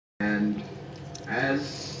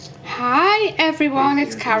Hi everyone,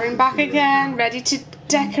 it's Karen back again, ready to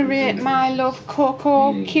decorate my love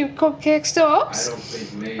Coco cute cupcake stuffs.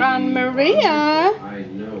 And Maria,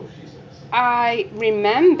 I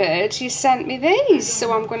remembered you sent me these,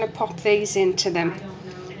 so I'm going to pop these into them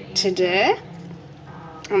today.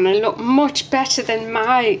 And they look much better than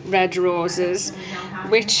my red roses,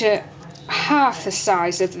 which are half the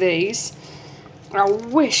size of these. I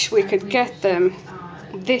wish we could get them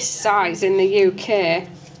this size in the UK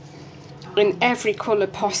in every colour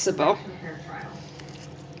possible.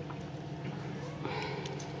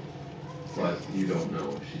 But you don't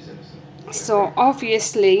know if she's innocent. So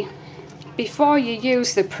obviously, before you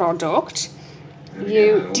use the product,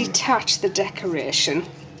 you detach the decoration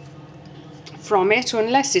from it,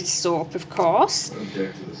 unless it's soap, of course.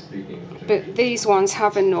 But these ones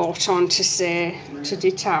have a note on to say to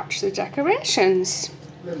detach the decorations.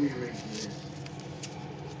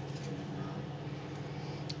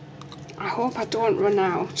 I hope I don't run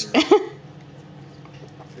out.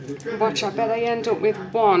 Watch, I bet I end up with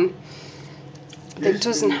one that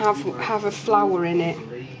doesn't have a flower in it.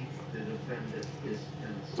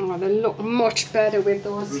 Oh, they look much better with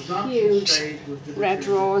those huge red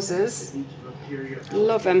roses.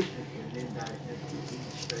 Love them.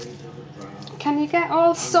 Can you get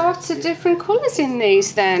all sorts of different colours in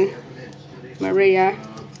these then, Maria?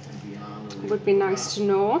 Would be nice to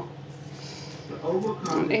know.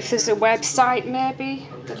 If there's a website maybe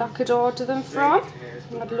that I could order them from,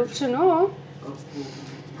 I'd love to know.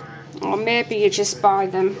 Or maybe you just buy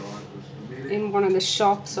them in one of the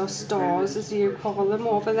shops or stores, as you call them,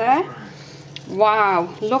 over there.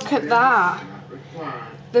 Wow, look at that.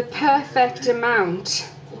 The perfect amount.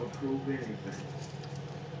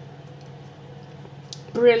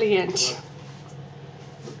 Brilliant.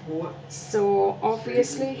 So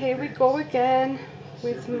obviously here we go again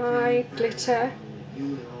with my glitter.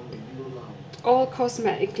 All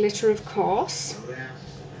cosmetic glitter, of course.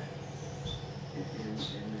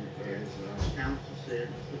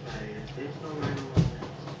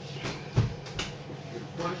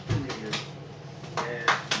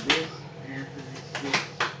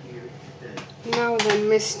 Now then,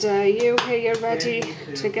 mister, you here ready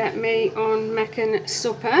to get me on making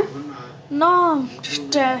supper? No, I'm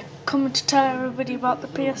just coming to tell everybody about the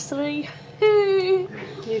PS3.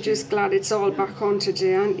 You're just glad it's all back on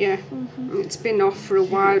today, aren't you? It's been off for a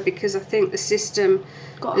while because I think the system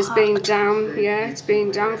has been down. Yeah, it's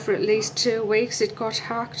been down for at least 2 weeks. It got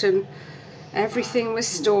hacked and everything was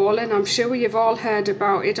stolen. I'm sure you've all heard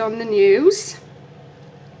about it on the news.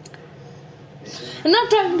 I'm not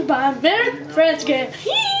talking about very French game.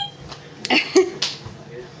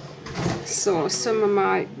 So some of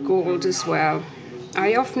my gold as well.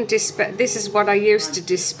 I often dispense, this is what I used to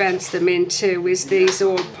dispense them into, is these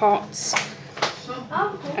old pots.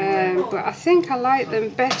 But I think I like them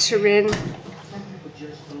better in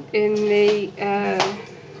the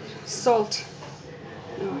salt.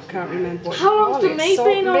 Oh, I can't remember what How long's the meat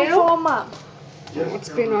been on for, Mum? Oh, it's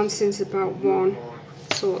been on since about 1,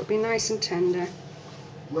 so it'll be nice and tender.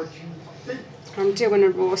 I'm doing a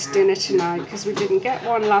roast dinner tonight because we didn't get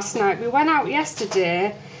one last night. We went out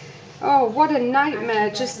yesterday. Oh, what a nightmare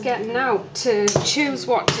just getting out to choose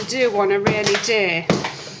what to do on a rainy day.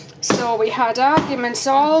 So we had arguments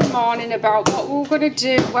all morning about what we were going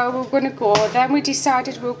to do, where we were going to go. Then we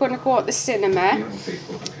decided we were going to go to the cinema.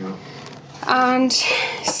 And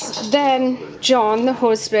then John, the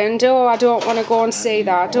husband, oh, I don't want to go and see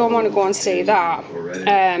that, I don't want to go and see that.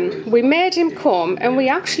 We made him come and we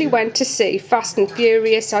actually went to see Fast and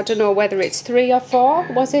Furious. I don't know whether it's 3 or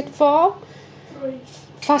 4. Was it 4? 3.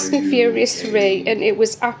 Fast and Furious 3, and it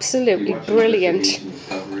was absolutely brilliant.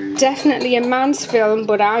 Definitely a man's film,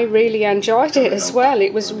 but I really enjoyed it as well.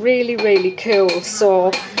 It was really, really cool.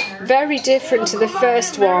 So very different to the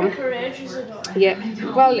first one. Yeah,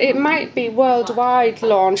 well, it might be worldwide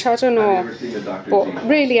launch, I don't know, but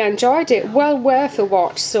really enjoyed it. Well worth a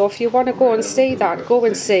watch. So if you want to go and see that, go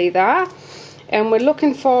and see that. And we're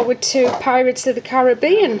looking forward to Pirates of the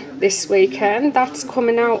Caribbean this weekend. That's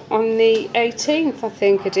coming out on the 18th, I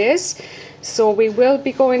think it is. So we will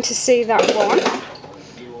be going to see that one.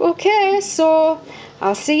 Okay, so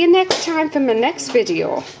I'll see you next time for my next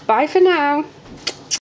video. Bye for now.